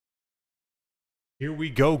Here we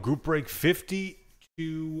go. Group break 50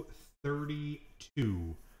 to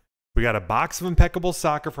 32. We got a box of Impeccable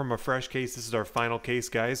Soccer from a fresh case. This is our final case,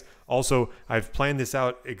 guys. Also, I've planned this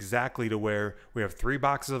out exactly to where we have 3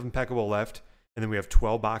 boxes of Impeccable left, and then we have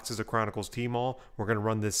 12 boxes of Chronicles Tmall. We're going to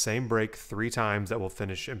run this same break 3 times. That will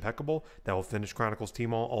finish Impeccable. That will finish Chronicles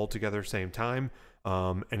Tmall all together same time.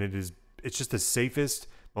 And it's just the safest,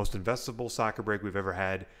 most investable soccer break we've ever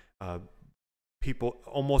had.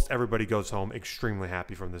 Almost everybody goes home extremely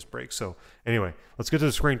happy from this break. So anyway, let's get to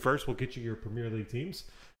the screen first. We'll get you your Premier League teams.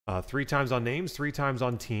 3 times on names, 3 times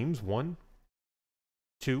on teams. 1,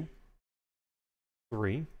 2,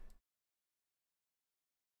 3.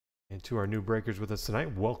 And to our new breakers with us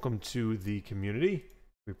tonight, welcome to the community.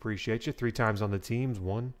 We appreciate you. 3 times on the teams.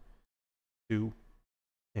 1, 2,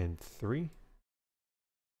 and 3.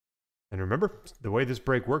 And remember, the way this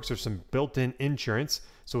break works, there's some built-in insurance.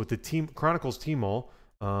 So with the Chronicles Tmall,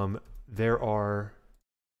 there are...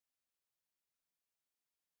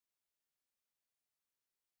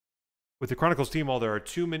 With the Chronicles Tmall, there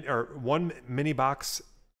are 1 mini box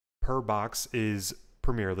per box is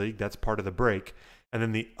Premier League. That's part of the break. And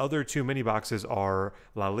then the other 2 mini boxes are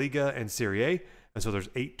La Liga and Serie A. And so there's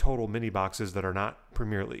 8 total mini boxes that are not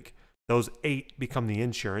Premier League. Those 8 become the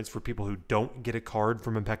insurance for people who don't get a card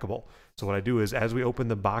from Impeccable. So what I do is, as we open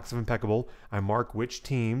the box of Impeccable, I mark which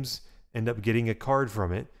teams end up getting a card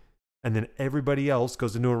from it, and then everybody else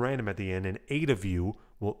goes into a random at the end, and 8 of you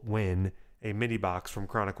will win a mini box from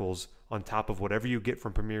Chronicles on top of whatever you get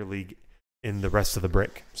from Premier League in the rest of the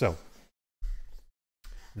break. So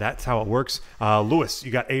that's how it works. Lewis,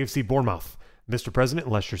 you got AFC Bournemouth. Mr. President,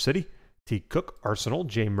 Leicester City. T. Cook, Arsenal.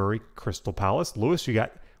 J. Murray, Crystal Palace. Lewis, you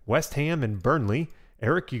got West Ham and Burnley.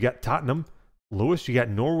 Eric, you got Tottenham. Lewis, you got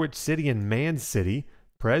Norwich City and Man City.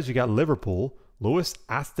 Prez, you got Liverpool. Lewis,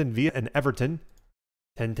 Aston Villa and Everton.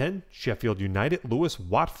 10-10, Sheffield United. Lewis,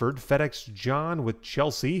 Watford. FedEx John with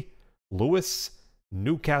Chelsea. Lewis,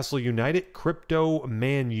 Newcastle United. Crypto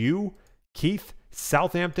Man U. Keith,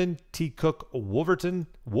 Southampton. T. Cook, Wolverhampton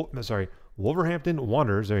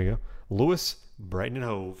Wanderers. There you go. Lewis, Brighton and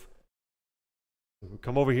Hove. We'll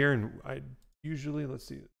come over here and I usually, let's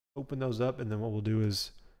see, open those up, and then what we'll do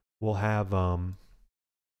is we'll have over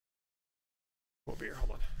here,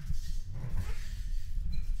 hold on.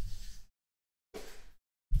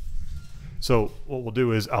 So what we'll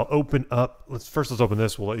do is I'll open up, let's open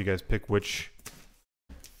this. We'll let you guys pick which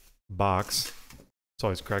box. This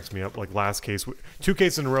always cracks me up. Like last case, 2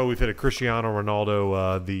 cases in a row, we've hit a Cristiano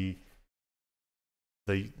Ronaldo,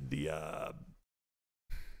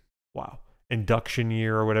 wow, induction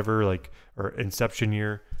year or whatever, or inception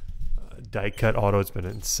year, die cut auto. It's been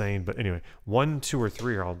insane. But anyway, 1, 2, or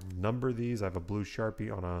 3. I'll number these. I have a blue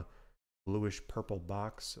Sharpie on a bluish purple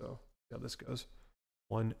box. So see how this goes.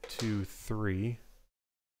 1, 2, 3.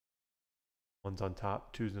 1's on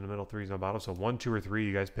top, 2's in the middle, 3's on the bottom. So 1, 2, or 3,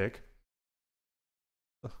 you guys pick.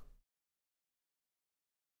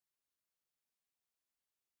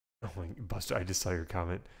 Oh my, Buster, I just saw your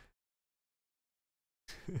comment.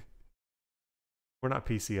 We're not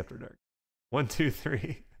PC after dark. 1, 2,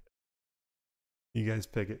 3. You guys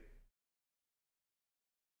pick it.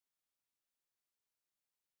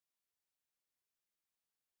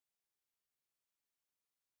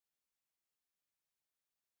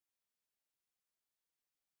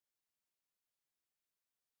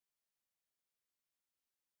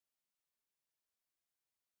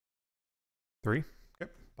 Three.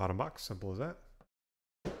 Okay. Bottom box. Simple as that.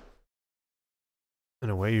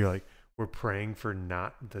 In a way, you're like, we're praying for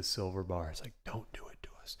not the silver bar. It's like, don't do it to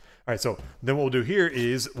us. All right, so then what we'll do here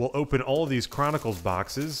is we'll open all of these Chronicles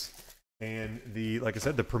boxes. And like I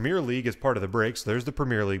said, the Premier League is part of the break. So there's the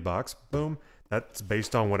Premier League box. Boom. That's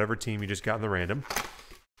based on whatever team you just got in the random.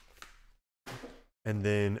 And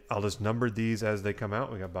then I'll just number these as they come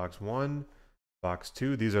out. We got box 1, box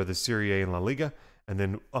 2. These are the Serie A and La Liga. And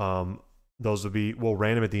then those will be, we'll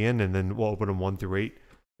random at the end, and then we'll open them 1 through 8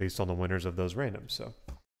 based on the winners of those randoms. So.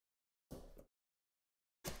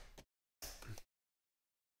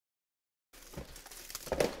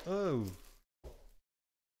 Oh.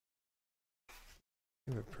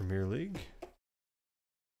 Premier League.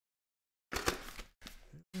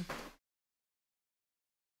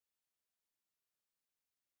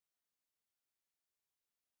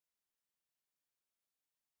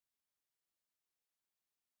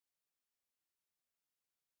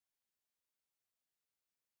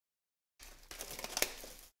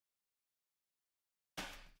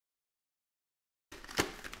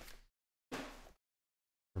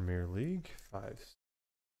 Premier League 5.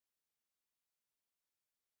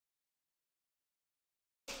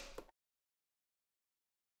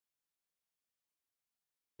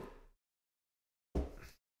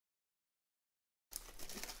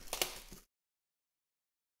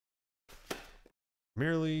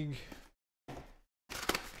 Premier League. And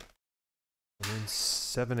then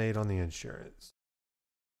 7-8 on the insurance.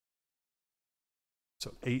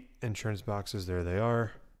 So 8 insurance boxes. There they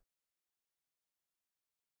are.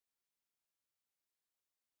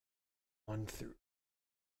 1 through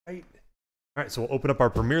 8. All right, so we'll open up our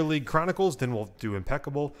Premier League Chronicles, then we'll do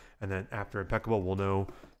Impeccable, and then after Impeccable, we'll know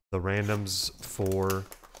the randoms for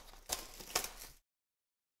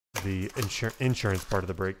the insurance part of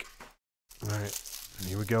the break. All right,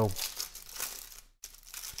 here we go.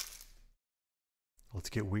 Let's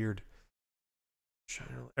get weird.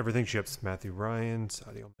 Everything ships. Matthew Ryan,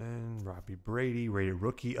 Sadio Mane, Robbie Brady, rated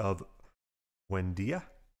rookie of Wendia.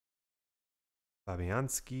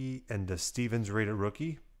 Fabianski and Stevens rated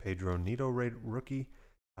rookie. Pedro Neto rated rookie.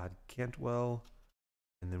 Todd Cantwell.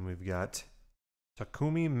 And then we've got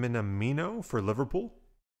Takumi Minamino for Liverpool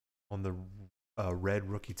on the red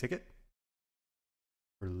rookie ticket.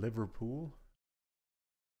 For Liverpool.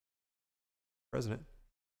 President.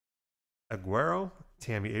 Aguero.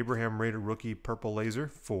 Tammy Abraham rated rookie purple laser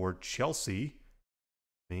for Chelsea.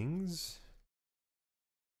 Mings.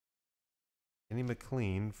 Kenny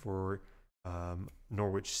McLean for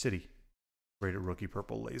Norwich City. Rated rookie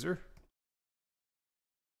purple laser.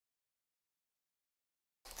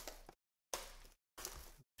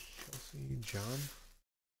 Chelsea, John.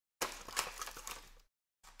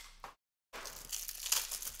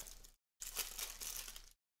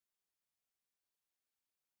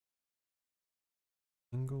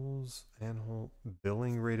 Ingles, Anhol,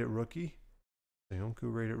 Billing rated rookie.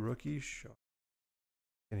 Sayonku rated rookie.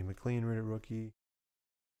 Kenny McLean rated rookie.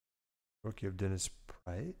 Rookie of Dennis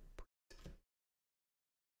Pratt.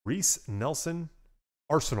 Reese Nelson,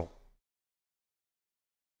 Arsenal.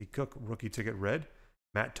 D. Cook, rookie ticket red.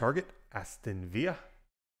 Matt Target, Aston Villa.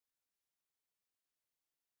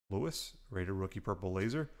 Lewis, rated rookie purple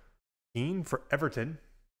laser. Keane for Everton.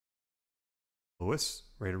 Lewis,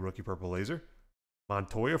 rated rookie purple laser.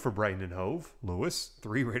 Montoya for Brighton and Hove. Lewis,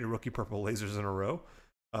 3 rated rookie purple lasers in a row.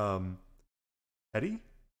 Eddie.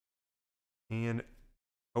 And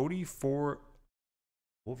Cody for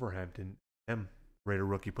Wolverhampton. M. Rated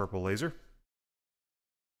rookie purple laser.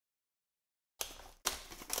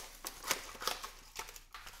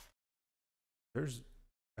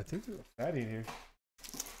 I think there's a fatty in here.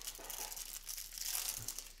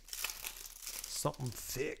 Something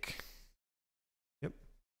thick. Yep.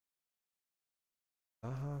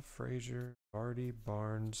 Frazier, Vardy,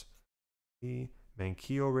 Barnes,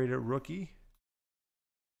 Manquillo rated rookie.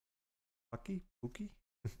 Pookie.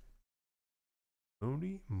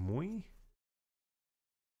 Mooney.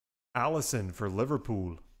 Allison for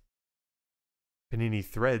Liverpool. Panini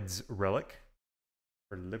Threads relic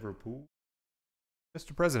for Liverpool.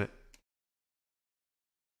 Mr. President.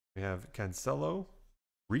 We have Cancelo.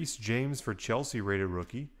 Reece James for Chelsea rated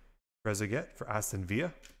rookie. Trezeguet for Aston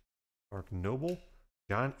Villa. Mark Noble.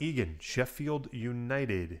 John Egan, Sheffield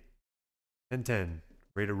United. 10-10.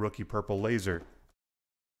 Rated rookie purple laser.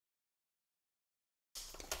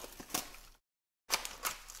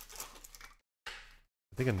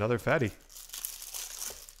 I think another fatty.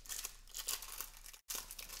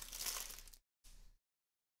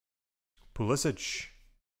 Pulisic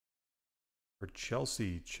for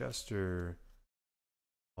Chelsea. Chester.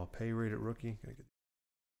 I'll pay rated rookie.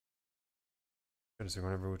 Gotta say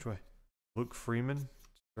whatever which way. Luke Freeman.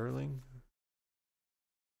 Sterling.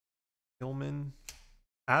 Hillman.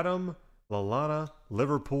 Adam Lallana.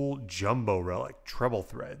 Liverpool Jumbo relic. Treble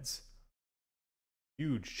threads.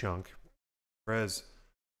 Huge chunk. Perez.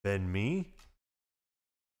 Ben Mee.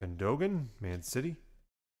 Gundogan. Man City.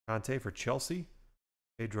 Conte for Chelsea.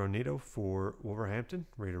 Pedro Neto for Wolverhampton,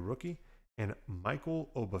 rated rookie, and Michael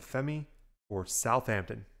Obafemi for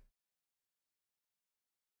Southampton.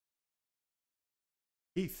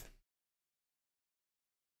 Keith.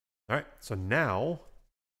 All right, so now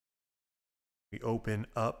we open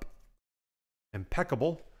up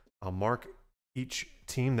Impeccable. I'll mark each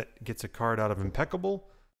team that gets a card out of Impeccable,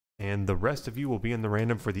 and the rest of you will be in the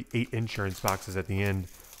random for the 8 insurance boxes at the end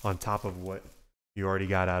on top of what you already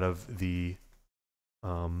got out of the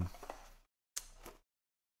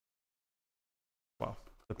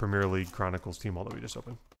the Premier League Chronicles Tmall that we just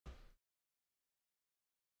opened.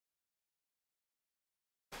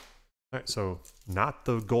 All right, so not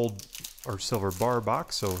the gold or silver bar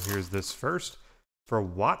box. So here's this first. For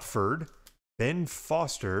Watford, Ben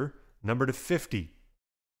Foster, number to 50.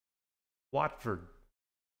 Watford,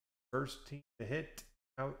 first team to hit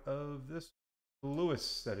out of this.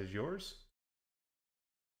 Lewis, that is yours.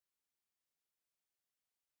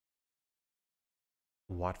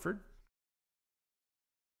 Watford.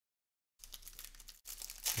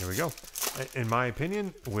 Here we go. in my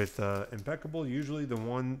opinion, with Impeccable, usually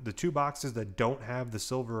the two boxes that don't have the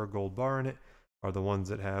silver or gold bar in it are the ones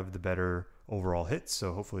that have the better overall hits.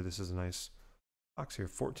 So hopefully this is a nice box here.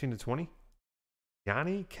 14 to 20.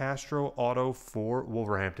 Yanni Castro auto for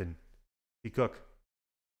Wolverhampton. P. Cook.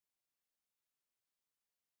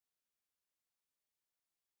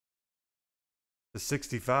 The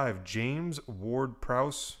 65, James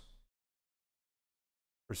Ward-Prowse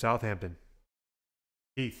for Southampton.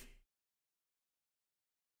 Keith.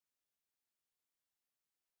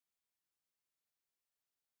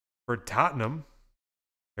 For Tottenham,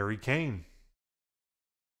 Harry Kane.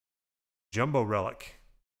 Jumbo Relic.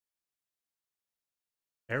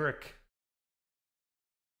 Eric.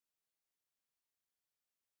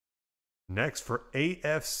 Next for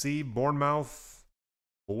AFC Bournemouth,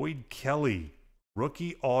 Boyd Kelly.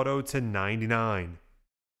 Rookie auto to 99.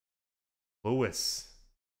 Lewis.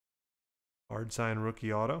 Hard sign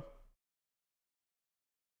rookie auto.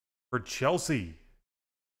 For Chelsea,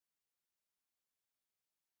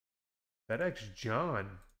 FedEx John.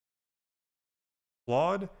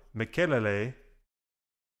 Claude Makelele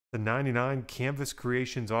to 99 Canvas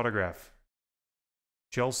Creations autograph.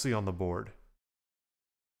 Chelsea on the board.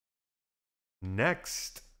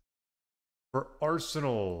 Next, for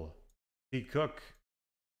Arsenal, P. Cook.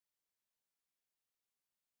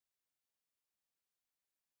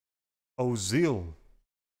 Ozil,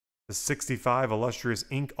 the 65 Illustrious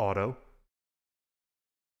Ink auto.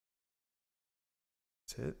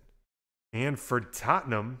 That's it. And for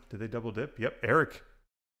Tottenham, did they double dip? Yep, Eric.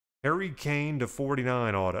 Harry Kane to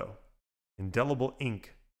 49 auto. Indelible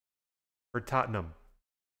ink for Tottenham.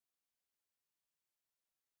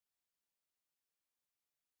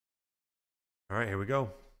 All right, here we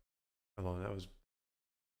go. How long that was?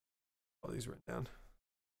 All these written down.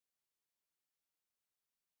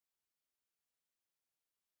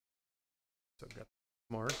 So I've got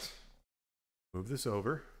marked. Move this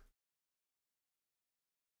over.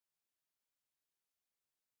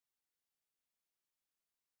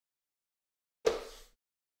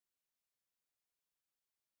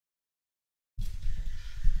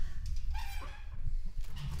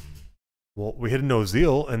 Well, we hit an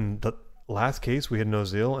Ozil, and the last case we had an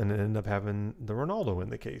Ozil, and it ended up having the Ronaldo in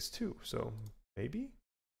the case too. So maybe,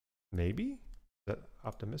 is that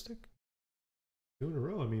optimistic? 2 in a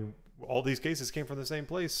row. I mean, all these cases came from the same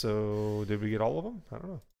place. So did we get all of them? I don't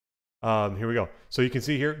know. Here we go. So you can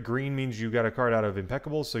see here, green means you got a card out of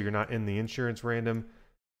Impeccable, so you're not in the insurance random.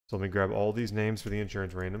 So let me grab all these names for the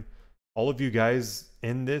insurance random. All of you guys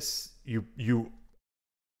in this,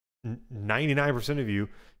 99% of you,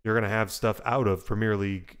 you're going to have stuff out of Premier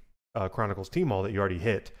League Chronicles Tmall that you already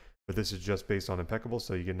hit. But this is just based on Impeccable,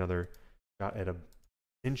 so you get another shot at a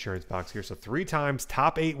insurance box here. So 3 times,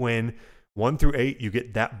 top 8 win. 1 through 8, you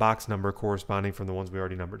get that box number corresponding from the ones we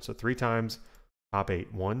already numbered. So 3 times, top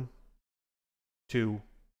 8. 1, 2,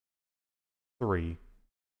 3.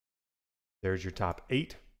 There's your top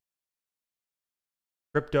 8.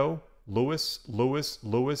 Crypto, Lewis,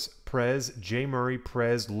 Prez, J. Murray,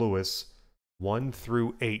 Prez, Lewis. 1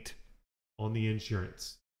 through 8 on the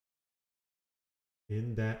insurance.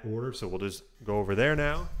 In that order. So we'll just go over there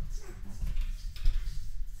now.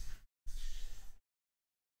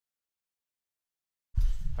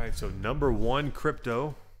 All right, so number 1,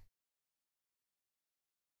 Crypto.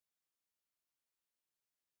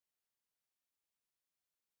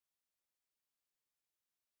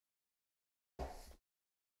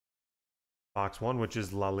 Box 1, which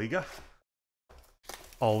is La Liga.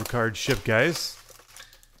 All the cards shipped, guys.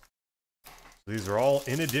 These are all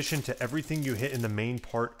in addition to everything you hit in the main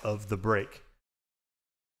part of the break.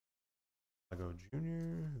 Lago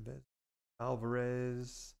Jr.,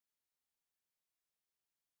 Alvarez.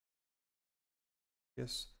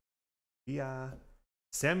 Yes. Yeah.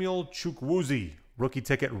 Samuel Chukwueze, rookie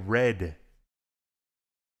ticket, red.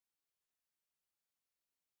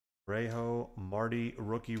 Rejo Marty,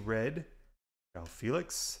 rookie red. Now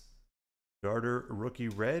Felix. Garter, rookie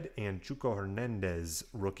red. And Chuco Hernandez,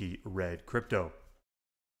 rookie red. Crypto.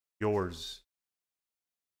 Yours.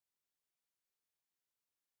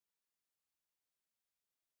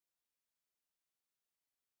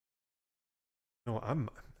 No,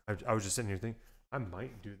 I was just sitting here thinking, I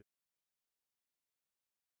might do this.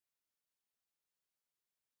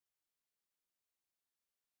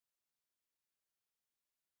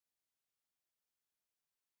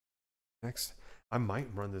 Next, I might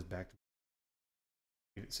run this back.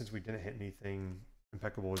 Since we didn't hit anything,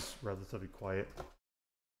 Impeccable was relatively quiet.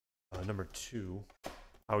 Number 2,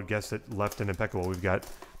 I would guess that left in Impeccable, we've got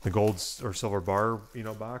the gold or silver bar,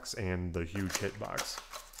 box and the huge hit box.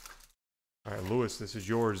 All right, Lewis, this is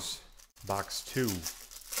yours. Box 2.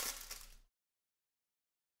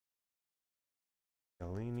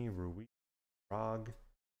 Galini, Ruiz, Rog.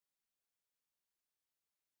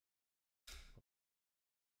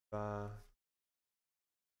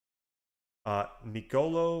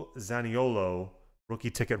 Nicolo Zaniolo, rookie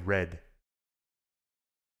ticket red.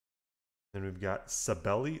 Then we've got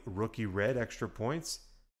Sabelli, rookie red, extra points.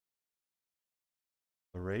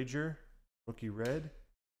 Rager, rookie red.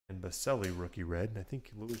 And Baselli, rookie red. And I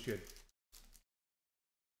think Louis, you had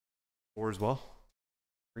 4 as well.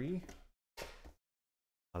 3.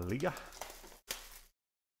 La Liga.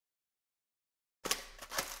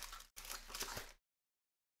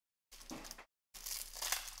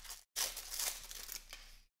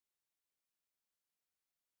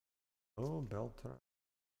 Oh, Beltran.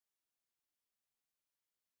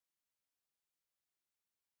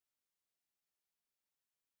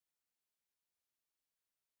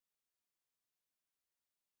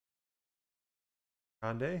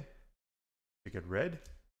 Conde. Ticket red.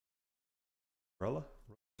 Morella,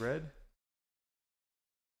 red.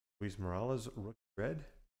 Luis Morales, rookie red.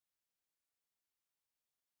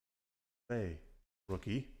 Hey,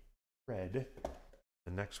 rookie red.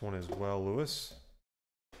 The next one is well, Lewis.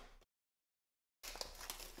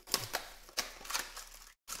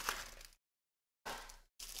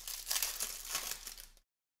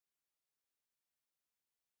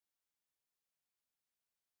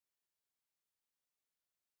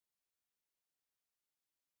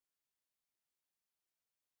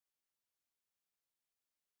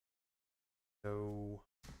 So,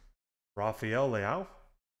 Rafael Leao,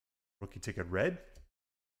 rookie ticket red.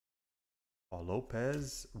 Paul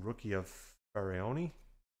Lopez, rookie of Farioni,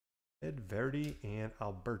 Ed Verdi, and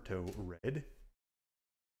Alberto red.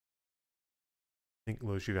 I think,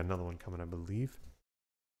 Louis, you got another one coming, I believe.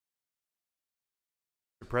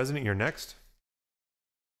 The President, you're next.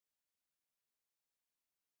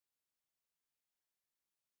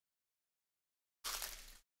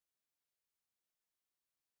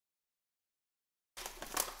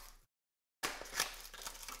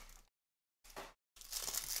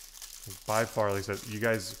 By far, like I said, you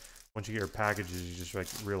guys, once you get your packages, you just like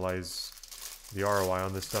realize the ROI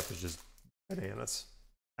on this stuff is just bananas.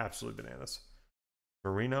 Absolutely bananas.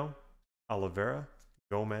 Marino, Oliveira,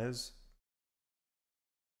 Gomez,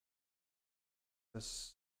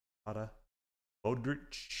 Ada,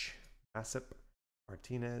 Modric, Masip,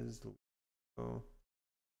 Martinez,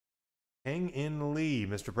 Hang In Lee,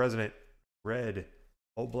 Mr. President, red,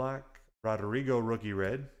 Oblak, Rodrigo, rookie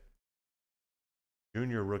red,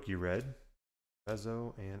 Junior, rookie red,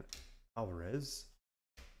 Bezo, and Alvarez.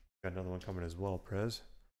 Got another one coming as well, Prez.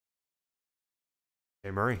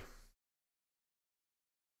 Hey, Murray.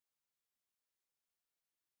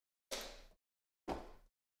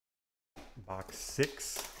 Box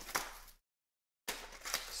 6.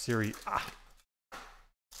 Serie A.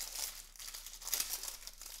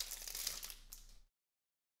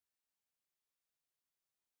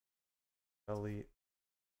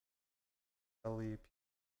 Ellie,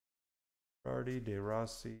 Berardi, De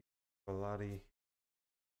Rossi, Bellotti.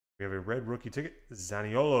 We have a red rookie ticket,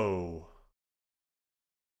 Zaniolo.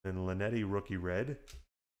 Then Linetti, rookie red.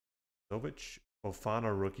 Zovic,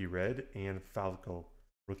 Fofana, rookie red. And Falco,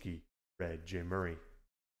 rookie red. Jay Murray.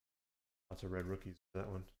 Lots of red rookies for that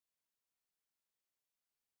one.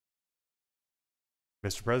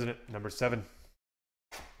 Mr. President, number 7.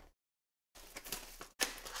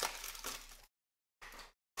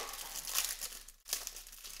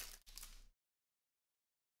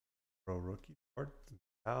 Pro rookie card,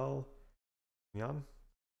 Al Yan,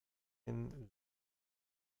 and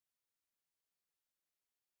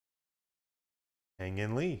Hang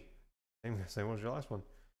In Lee. Same was your last one.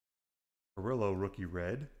 Carrillo, rookie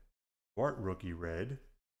red. Duarte, rookie red.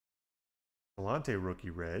 Galante, rookie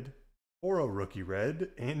red. Oro, rookie red.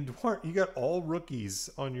 And Duarte, you got all rookies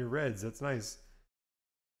on your reds. That's nice.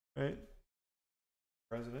 All right.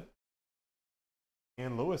 President.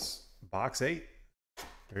 And Lewis, box 8.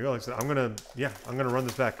 There you go. Like I said, I'm gonna run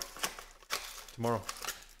this back tomorrow.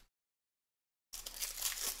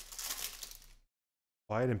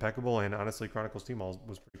 Quiet, Impeccable, and honestly, Chronicles Tmall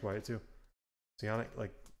was pretty quiet too. Sionic,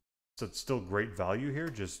 like, so it's still great value here.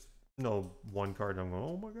 Just no one card. And I'm going,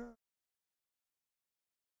 oh my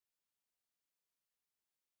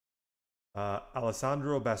god.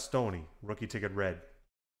 Alessandro Bastoni, rookie ticket red.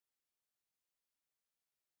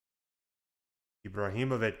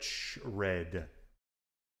 Ibrahimovic, red.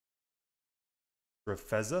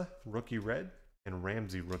 Rafeza, rookie red. And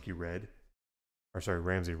Ramsey, rookie red. Or sorry,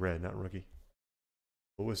 Ramsey red, not rookie.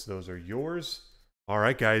 Lewis, those are yours. All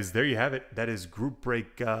right, guys, there you have it. That is group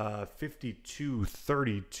break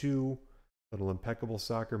 5232. Little Impeccable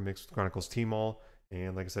Soccer mixed with Chronicles Tmall.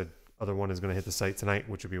 And like I said, other one is going to hit the site tonight,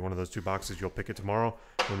 which will be one of those 2 boxes. You'll pick it tomorrow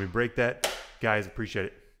when we break that. Guys, appreciate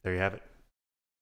it. There you have it.